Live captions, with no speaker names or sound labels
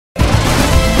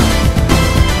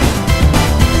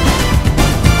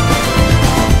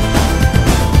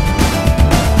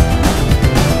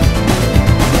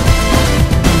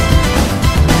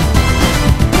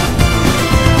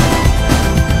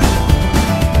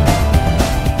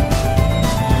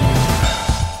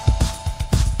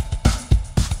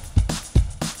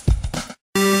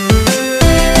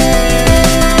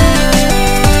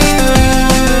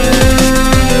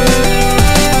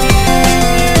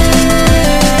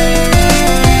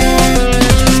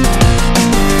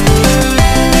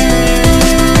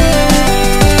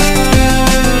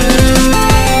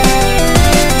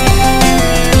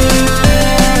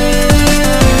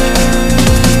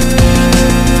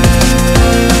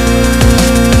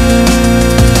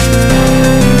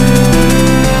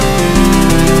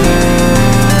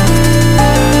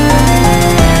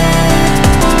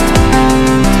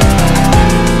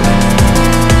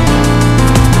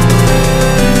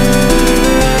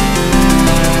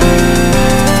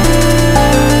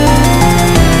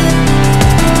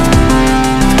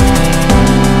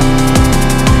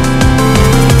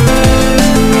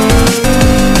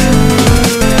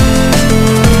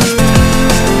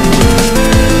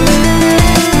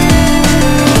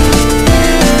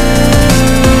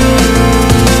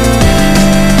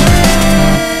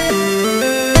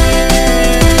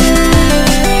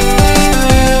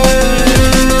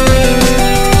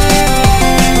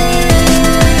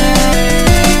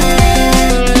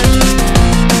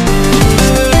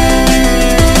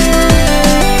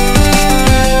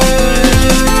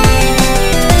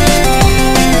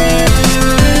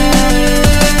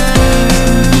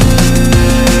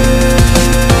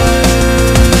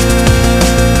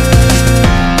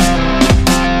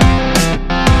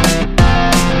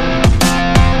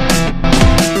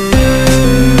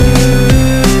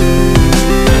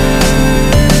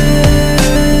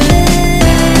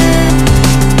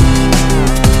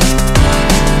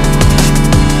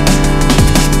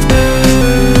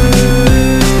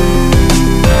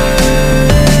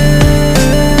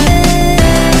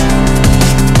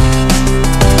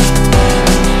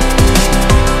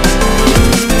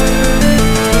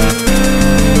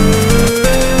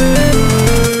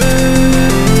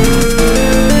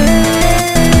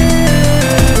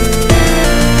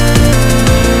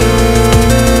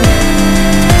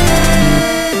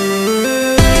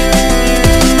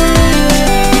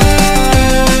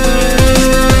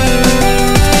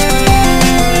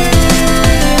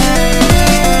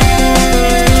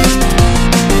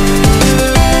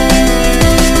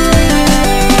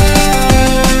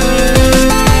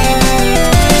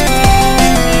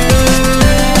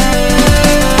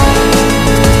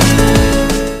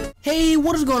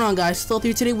on guys, Stealth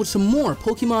here today with some more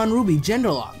Pokemon Ruby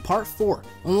Genderlocke Part 4.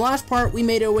 On the last part, we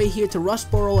made our way here to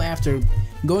Rustboro after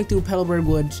going through Petalburg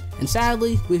Woods, and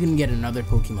sadly, we couldn't get another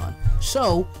Pokemon.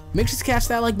 So, make sure to catch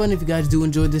that like button if you guys do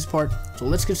enjoy this part. So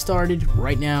let's get started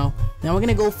right now. Now we're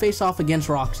gonna go face off against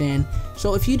Roxanne.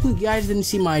 So if you guys didn't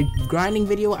see my grinding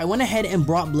video, I went ahead and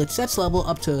brought Blitzzet's level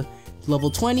up to level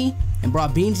 20, and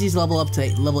brought Beansy's level up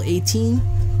to level 18,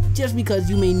 just because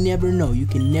you may never know. You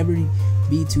can never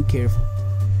be too careful.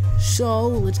 So,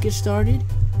 let's get started.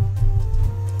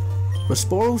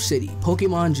 Rustboro City,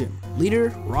 Pokemon Gym. Leader,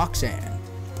 Roxanne.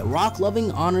 The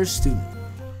rock-loving honors student.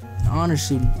 Honors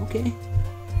student, okay.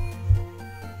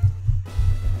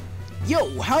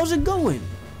 Yo, how's it going?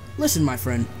 Listen, my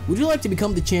friend, would you like to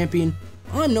become the champion?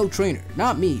 I'm no trainer,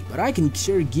 not me, but I can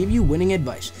sure give you winning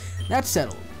advice. That's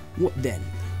settled. Then,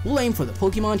 we'll aim for the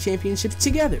Pokemon Championships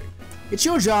together. It's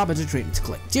your job as a trainer to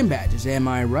collect gym badges, am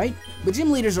I right? But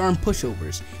gym leaders aren't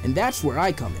pushovers, and that's where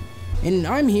I come in. And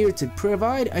I'm here to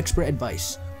provide expert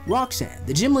advice. Roxanne,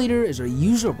 the gym leader, is a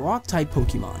user of rock-type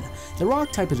Pokemon. The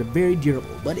rock type is very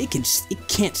durable, but it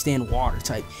can't stand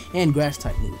water-type and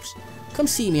grass-type moves. Come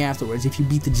see me afterwards if you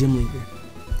beat the gym leader.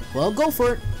 Well, go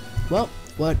for it. Well,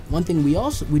 one thing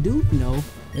we do know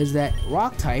is that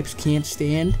rock types can't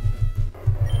stand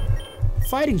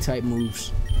fighting-type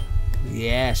moves.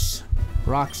 Yes.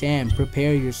 Roxanne,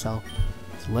 prepare yourself.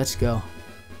 So let's go.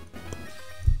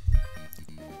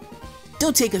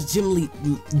 Don't take us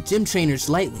gym trainers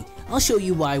lightly. I'll show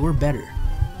you why we're better.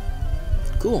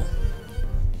 Cool.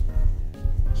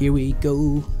 Here we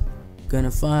go.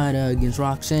 Gonna fight against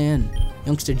Roxanne.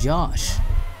 Youngster Josh.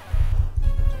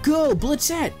 Go,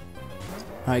 Blitzette!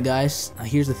 Alright guys,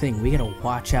 here's the thing. We gotta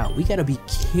watch out. We gotta be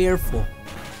careful.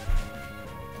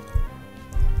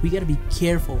 We gotta be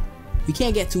careful. We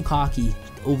can't get too cocky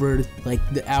over like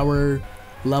our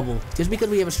level. Just because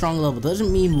we have a strong level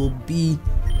doesn't mean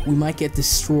we might get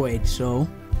destroyed. So,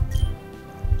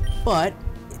 but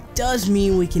it does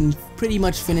mean we can pretty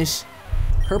much finish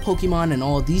her Pokemon and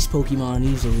all of these Pokemon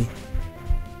easily.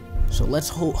 So let's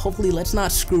hopefully let's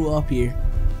not screw up here.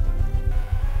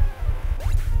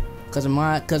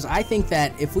 Cause I think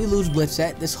that if we lose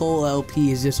Blitzette, this whole LP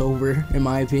is just over, in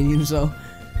my opinion. So.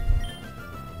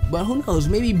 But who knows?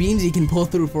 Maybe Beansy can pull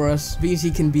through for us.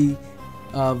 Beansy can be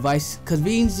cause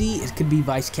Beansy could be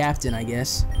vice captain, I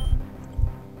guess.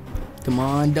 Come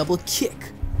on, double kick.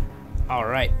 All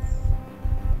right.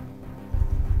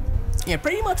 Yeah,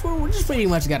 pretty much we're just pretty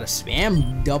much gotta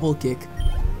spam double kick,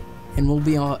 and we'll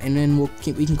be all, and then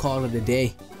we can call it a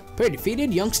day. Player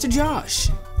defeated, youngster Josh.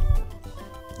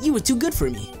 You were too good for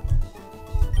me.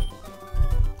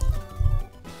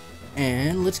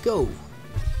 And let's go.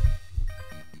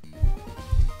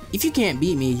 If you can't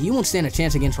beat me, you won't stand a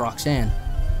chance against Roxanne.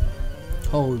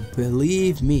 Oh,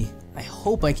 believe me, I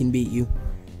hope I can beat you.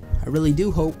 I really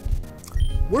do hope.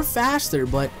 We're faster,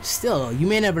 but still, you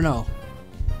may never know.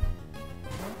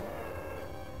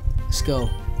 Let's go.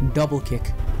 Double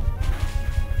kick.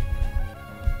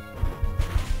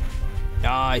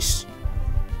 Nice.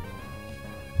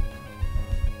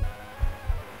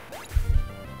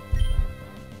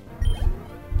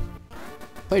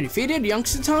 Player defeated,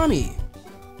 youngster Tommy.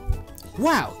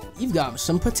 Wow, you've got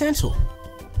some potential.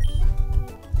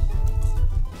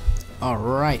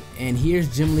 Alright, and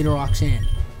here's Gym Leader Roxanne.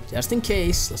 Just in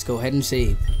case, let's go ahead and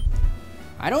save.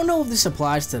 I don't know if this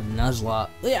applies to Nuzlocke.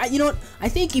 You know what? I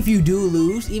think if you do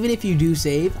lose, even if you do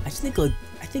save, I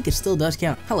think it still does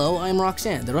count. Hello, I'm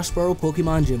Roxanne, the Rustboro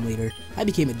Pokemon Gym Leader. I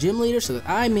became a gym leader so that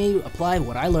I may apply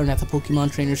what I learned at the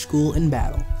Pokemon Trainer School in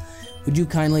battle. Would you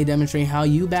kindly demonstrate how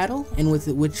you battle and with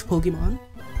which Pokemon?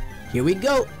 Here we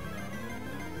go.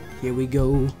 Here we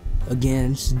go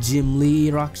against Gym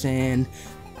Leader Roxanne.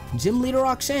 Gym Leader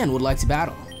Roxanne would like to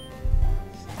battle.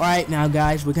 Alright, now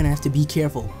guys, we're gonna have to be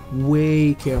careful.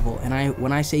 Way careful. And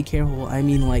when I say careful, I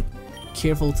mean like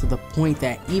careful to the point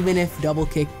that even if double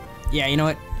kick, yeah, you know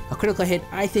what? A critical hit,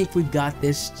 I think we've got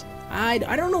this. I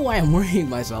don't know why I'm worrying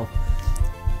myself.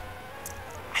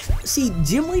 See,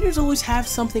 gym leaders always have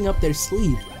something up their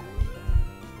sleeve.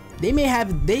 They might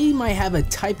have a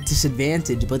type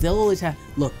disadvantage, but they'll always have,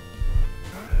 look,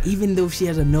 even though she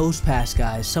has a nose pass,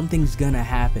 guys, something's gonna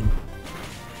happen.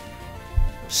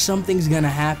 Something's gonna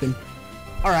happen.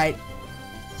 Alright.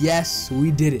 Yes,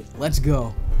 we did it. Let's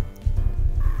go.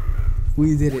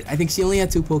 We did it. I think she only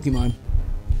had 2 Pokemon.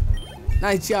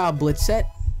 Nice job, Blitzette.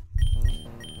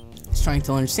 He's trying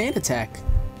to learn Sand Attack.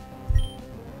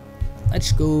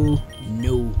 Let's go.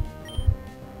 No.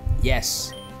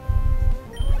 Yes.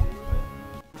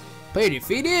 Player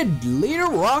defeated, Leader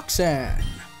Roxanne.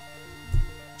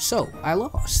 So, I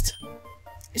lost.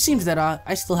 It seems that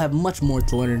I still have much more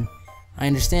to learn. I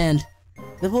understand.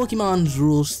 The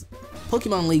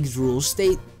Pokemon League's rules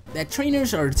state that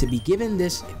trainers are to be given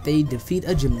this if they defeat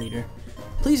a gym leader.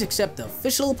 Please accept the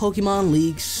official Pokemon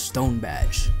League Stone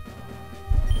Badge.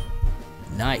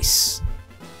 Nice.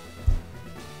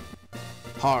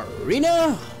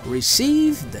 Harina,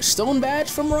 receive the Stone Badge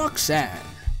from Roxanne.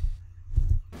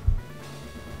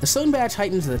 The Stone Badge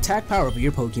heightens the attack power of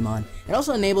your Pokemon. It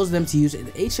also enables them to use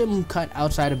an HM cut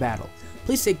outside of battle.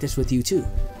 Please take this with you too.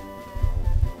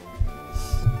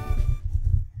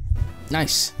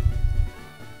 Nice.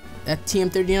 That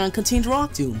TM39 contains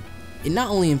Rock Tomb. It not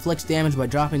only inflicts damage by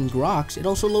dropping rocks, it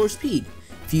also lowers speed.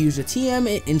 If you use a TM,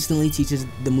 it instantly teaches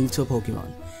the move to a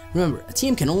Pokemon. Remember, a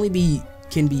TM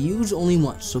can be used only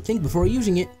once, so think before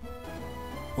using it.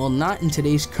 Well, not in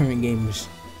today's current games.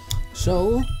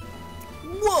 So,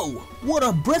 whoa! What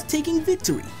a breathtaking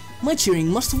victory! My cheering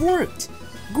must have worked.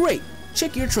 Great!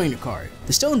 Check your trainer card.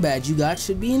 The Stone Badge you got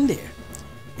should be in there.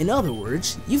 In other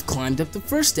words, you've climbed up the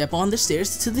first step on the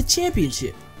stairs to the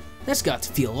championship. That's got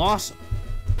to feel awesome.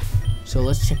 So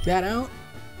let's check that out.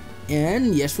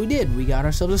 And yes, we did. We got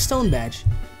ourselves a Stone Badge.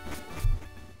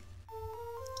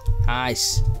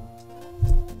 Nice.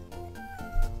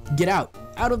 Get out.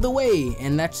 Out of the way.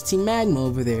 And that's Team Magma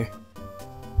over there.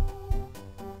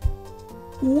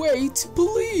 Wait,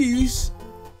 please.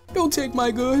 Don't take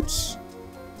my goods.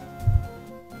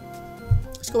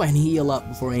 Let's go ahead and heal up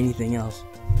before anything else.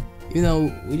 Even though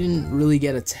we didn't really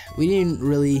get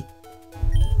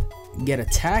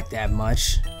attacked that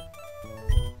much.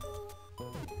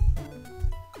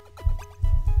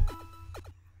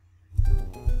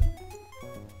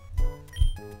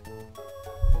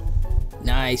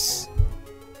 Nice.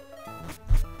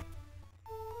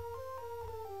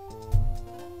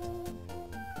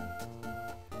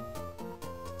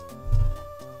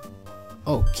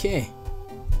 Okay.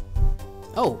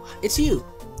 Oh, it's you.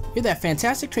 You're that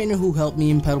fantastic trainer who helped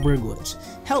me in Petalburg Woods.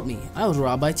 Help me. I was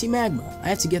robbed by Team Magma. I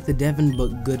have to get the Devon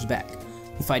goods back.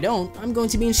 If I don't, I'm going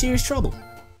to be in serious trouble.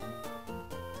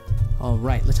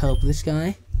 Alright, let's help this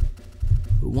guy.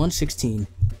 116.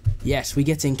 Yes, we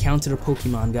get to encounter the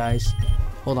Pokemon, guys.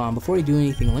 Hold on, before we do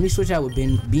anything, let me switch out with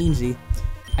Beansy.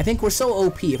 I think we're so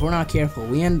OP, if we're not careful,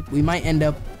 we might end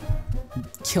up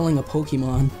killing a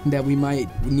Pokemon that we might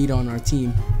need on our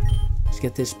team. Let's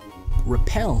get this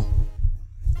Repel.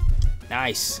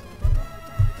 Nice.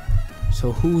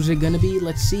 So who's it gonna be?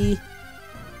 Let's see.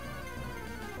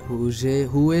 Who is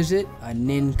it? A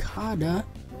Nincada?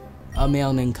 A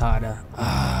male Nincada.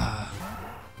 Ah.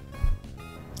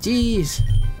 Jeez.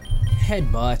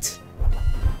 Headbutt.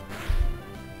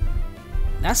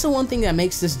 That's the one thing that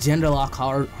makes this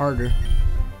Genderlocke harder.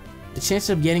 The chance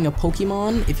of getting a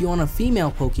Pokemon if you want a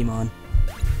female Pokemon.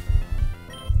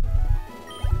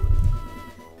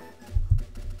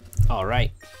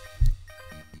 Alright.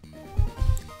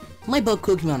 My bug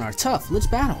Pokemon are tough. Let's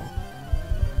battle.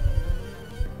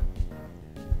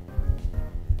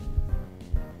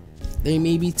 They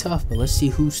may be tough, but let's see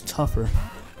who's tougher.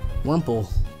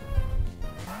 Wurmple.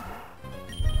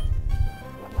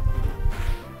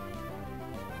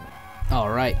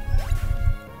 Alright.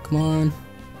 Come on.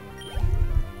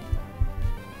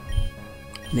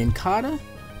 Nincada?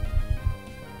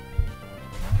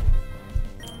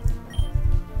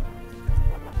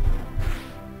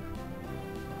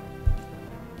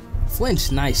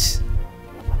 Flinch, nice.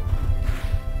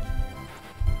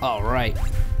 Alright.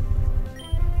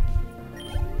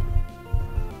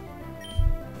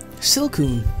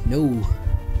 Silcoon, no.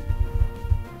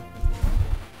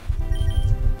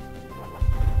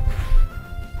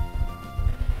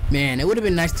 Man, it would have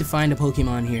been nice to find a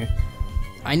Pokemon here.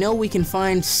 I know we can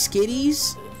find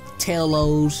Skitties,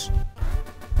 Talos,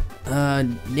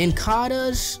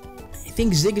 Nincadas. I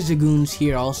think Zigzagoon's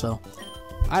here also.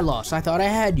 I lost. I thought I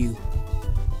had you.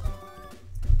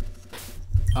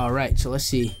 Alright, so let's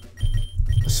see.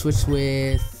 Let's switch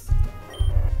with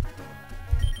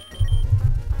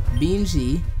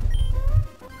Beansy.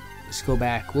 Let's go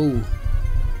back. Whoa.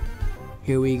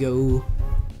 Here we go.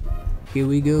 Here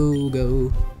we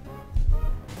go.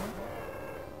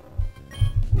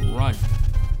 Run.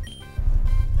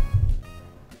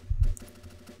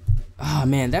 Ah,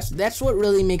 man, that's what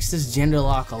really makes this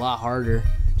Genderlocke a lot harder.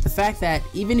 The fact that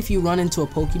even if you run into a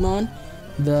Pokemon,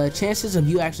 the chances of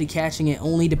you actually catching it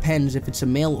only depends if it's a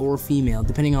male or female,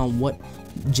 depending on what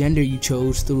gender you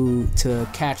chose to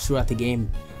catch throughout the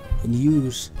game and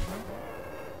use.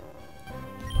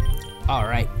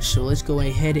 Alright, so let's go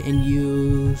ahead and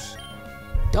use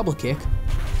Double Kick.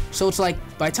 So it's like,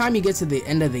 by the time you get to the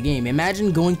end of the game,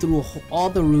 imagine going through all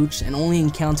the routes and only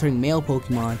encountering male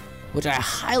Pokemon, which I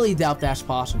highly doubt that's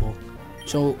possible.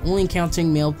 So only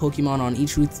counting male Pokemon on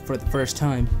each route for the first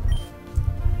time.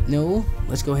 No,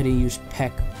 let's go ahead and use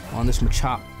Peck on this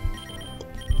Machop.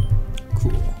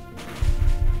 Cool.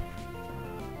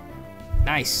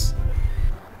 Nice.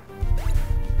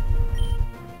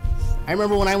 I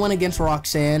remember when I went against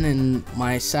Roxanne in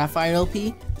my Sapphire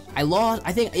LP, I lost.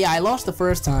 I lost the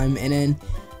first time, and then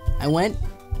I went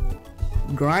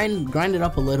grinded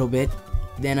up a little bit.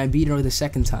 Then I beat her the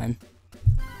second time.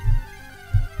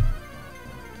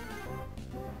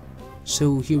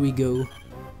 So here we go.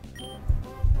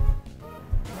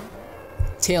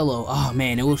 Tailo. Oh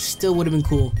man, it still would have been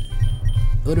cool.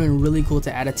 It would have been really cool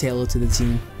to add a Tailo to the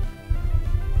team.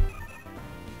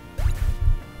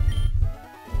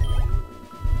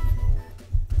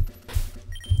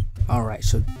 Alright,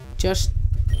 so just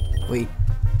wait.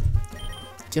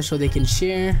 Just so they can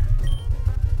share.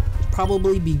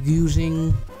 Probably be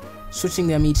switching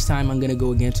them each time I'm gonna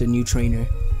go against a new trainer.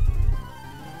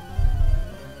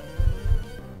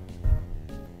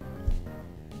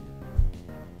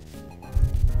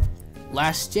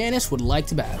 Last Janice would like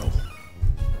to battle.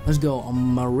 Let's go,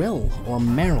 Marill or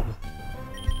Meryl.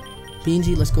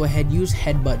 Beansy, let's go ahead, use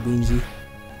Headbutt, Beansy.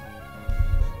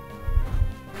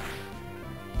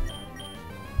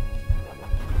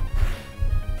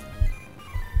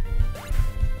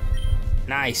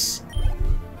 Nice.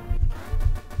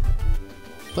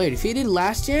 Player defeated,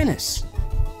 Last Janice.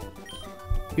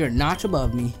 You're a notch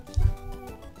above me.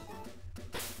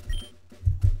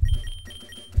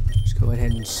 Let's go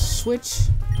ahead and switch.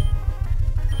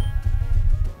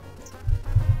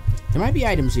 There might be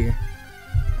items here.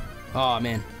 Oh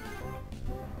man.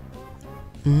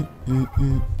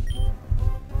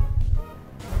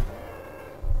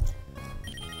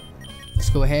 Let's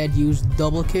go ahead, use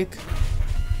double kick.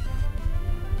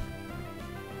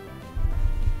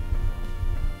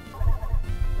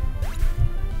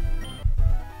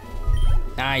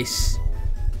 Nice.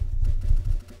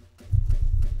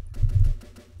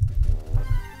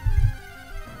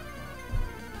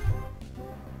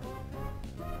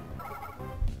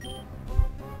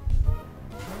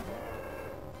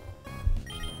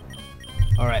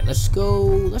 Alright, let's go.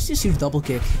 Let's just use double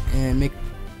kick and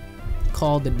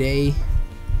call the day.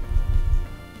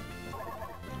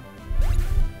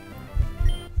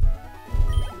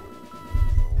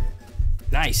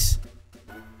 Nice.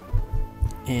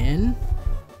 And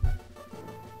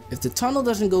if the tunnel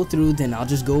doesn't go through, then I'll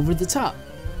just go over the top.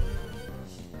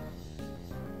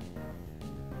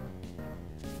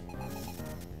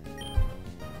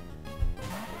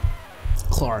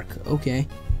 Clark, okay.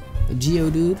 A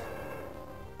Geodude.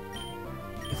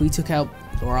 If we took out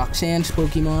Roxanne's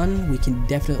Pokemon, we can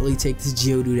definitely take this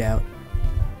Geodude out.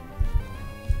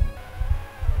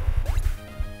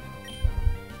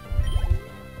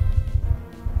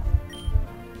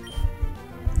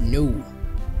 No.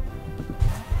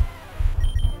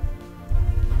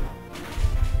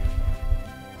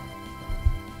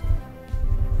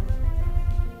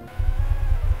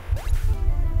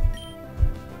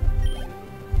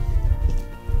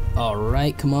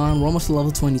 Alright, come on, we're almost to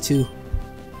level 22.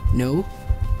 No.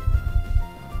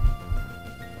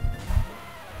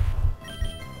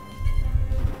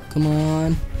 Come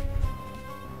on.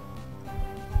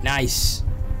 Nice.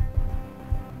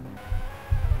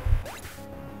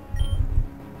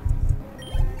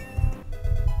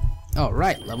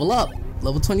 Alright, level up.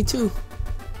 Level 22.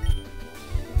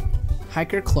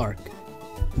 Hiker Clark.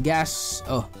 Gas.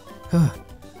 Oh.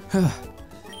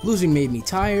 Losing made me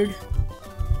tired.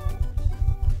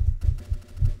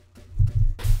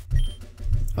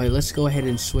 Alright, let's go ahead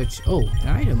and switch. Oh, an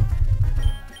item.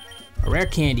 A rare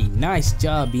candy. Nice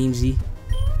job, Beansy.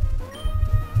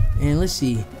 And let's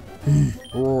see.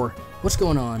 Roar. What's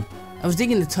going on? I was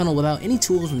digging the tunnel without any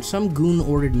tools when some goon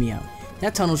ordered me out.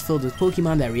 That tunnel is filled with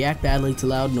Pokemon that react badly to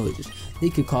loud noises.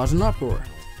 They could cause an uproar.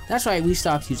 That's why we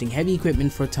stopped using heavy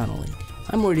equipment for tunneling.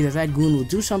 I'm worried that goon will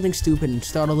do something stupid and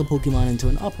startle the Pokemon into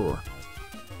an uproar.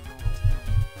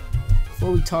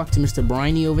 Before we talk to Mr.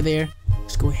 Briny over there,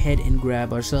 let's go ahead and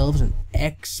grab ourselves an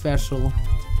X special,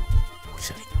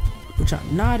 which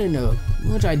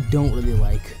I don't really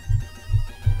like.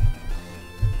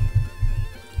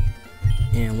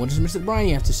 And what does Mr.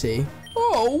 Briny have to say?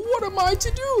 Oh, what am I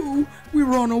to do? We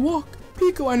were on a walk,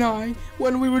 Pico and I,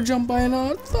 when we were jumped by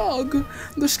an thug.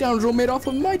 The scoundrel made off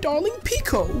with my darling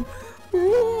Pico.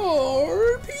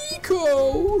 Roar,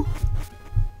 Pico!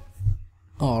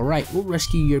 Alright, we'll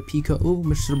rescue your Pico,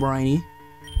 Mr. Briny.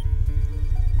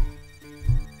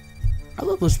 Our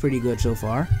level's pretty good so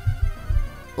far.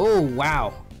 Oh,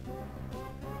 wow.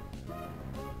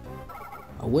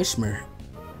 A Whismur.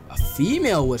 A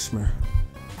female Whismer.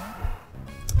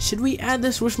 Should we add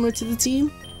this Whismer to the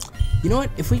team? You know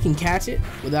what? If we can catch it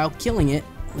without killing it,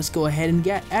 let's go ahead and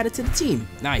add it to the team.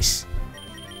 Nice.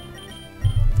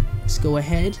 Let's go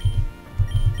ahead.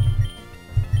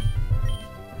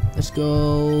 Let's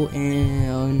go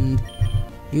and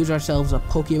use ourselves a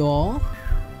Pokeball.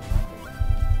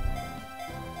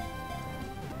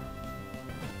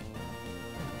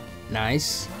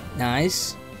 Nice.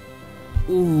 Nice.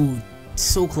 Ooh,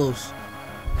 so close.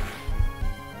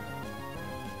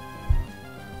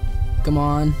 Come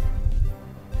on.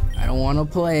 I don't want to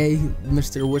play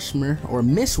Mr. Whismer or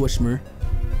Miss Whismer.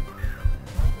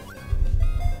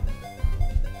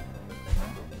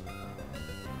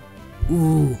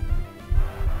 Ooh.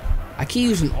 I can't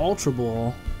use an Ultra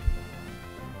Ball.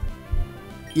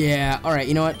 Yeah, alright,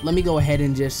 you know what? Let me go ahead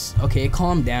and just... Okay,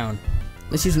 calm down.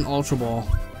 Let's use an Ultra Ball.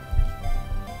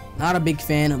 Not a big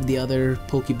fan of the other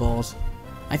Pokeballs.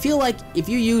 I feel like if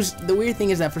you use... The weird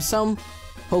thing is that for some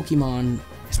Pokemon,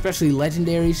 especially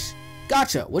legendaries...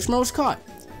 Gotcha! Whismer was caught.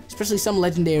 Especially some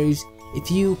legendaries,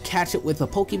 if you catch it with a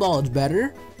Pokeball, it's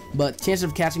better. But chance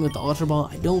of catching with the Ultra Ball,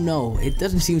 I don't know. It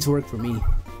doesn't seem to work for me.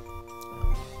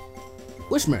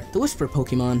 Whismer, the Whisper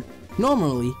Pokemon.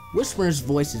 Normally, Whismer's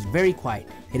voice is very quiet.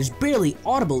 It is barely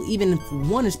audible even if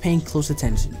one is paying close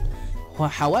attention.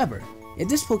 However, if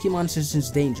this Pokemon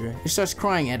senses danger, it starts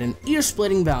crying at an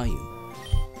ear-splitting volume.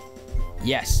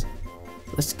 Yes.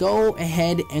 Let's go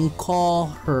ahead and call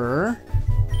her...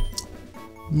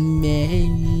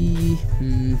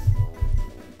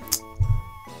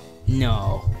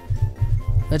 No.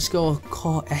 Let's go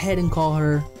ahead and call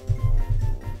her...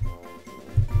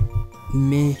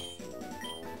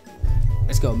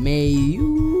 Let's go,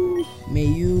 Mayuga.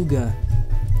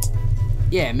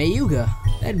 Yeah, Mayuga.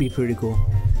 That'd be pretty cool.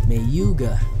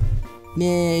 Mayuga.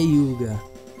 Mayugum.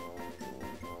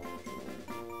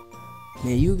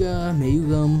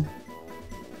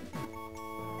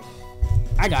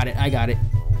 I got it.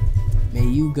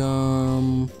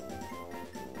 Mayugum.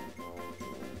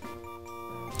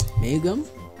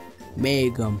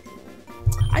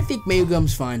 I think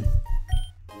Mayugum's fine.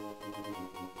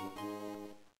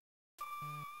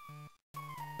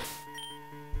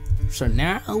 So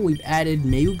now we've added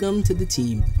Mayugum to the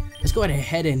team. Let's go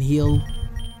ahead and heal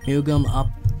Mayugum up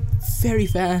very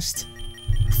fast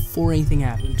before anything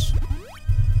happens.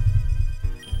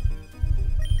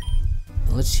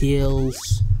 Let's heal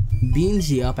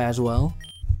Beansy up as well.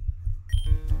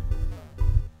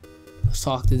 Let's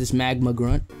talk to this Magma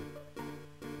Grunt.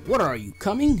 What are you,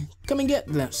 coming? Come and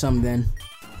get some then.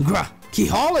 Grah!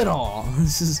 Haul it all!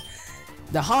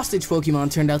 The hostage Pokemon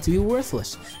turned out to be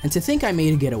worthless, and to think I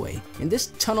made a getaway in this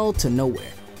tunnel to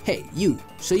nowhere. Hey, you,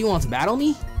 so you want to battle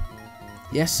me?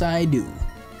 Yes, I do.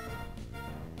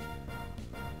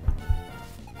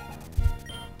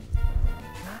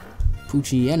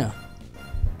 Poochyena.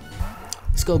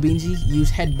 Let's go, Beansy.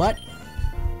 Use Headbutt.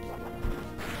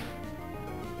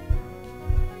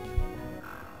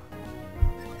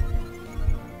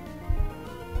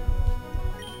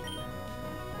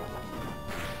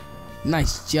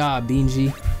 Nice job,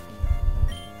 Beansy.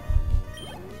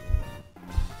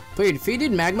 Player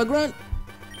defeated, Magma Grunt?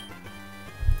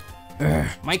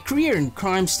 My career in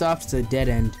crime stops to a dead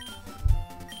end.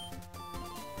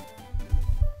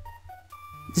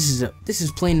 This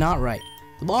is plain not right.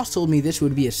 The boss told me this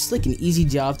would be a slick and easy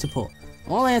job to pull.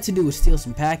 All I had to do was steal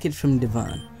some package from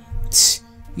Devon. Tch,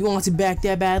 you want to back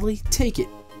that badly? Take it.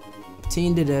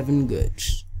 Obtained at Evan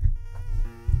Goods.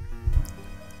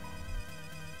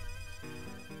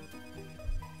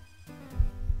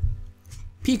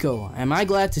 Pico, am I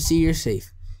glad to see you're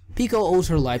safe. Pico owes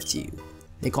her life to you.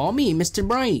 They call me Mr.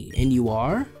 Briny, and you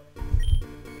are?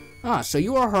 Ah, so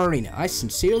you are Harina. I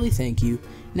sincerely thank you.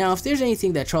 Now, if there's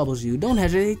anything that troubles you, don't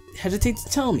hesitate to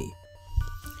tell me.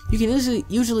 You can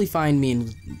usually find me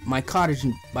in my cottage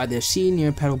by the sea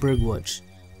near Petalburg Woods.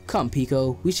 Come,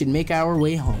 Pico, we should make our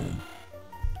way home.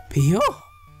 Pio?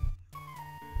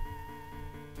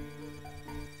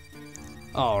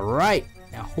 Alright,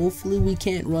 now hopefully we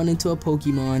can't run into a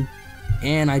Pokemon,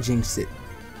 and I jinxed it.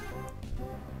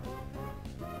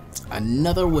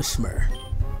 Another Whismer.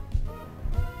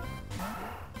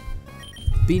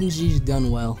 Beansy's done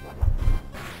well.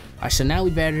 Alright, so now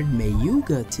we've added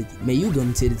Mayugum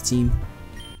to the team.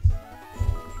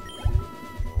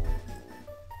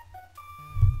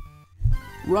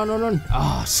 Run.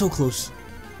 Ah, so close.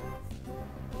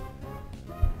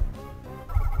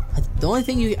 The only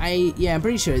thing I'm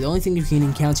pretty sure the only thing you can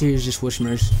encounter here is just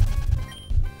Whismers.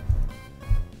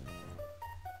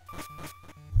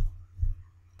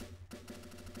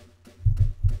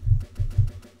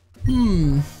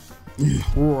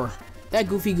 Roar. That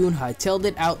goofy goon hightailed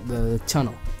it out the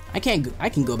tunnel. I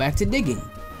can go back to digging.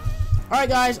 Alright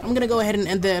guys, I'm gonna go ahead and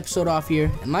end the episode off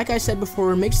here. And like I said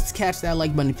before, make sure to catch that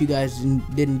like button if you guys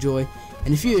did enjoy.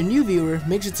 And if you're a new viewer,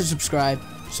 make sure to subscribe.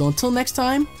 So until next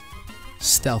time,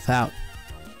 Stealth out.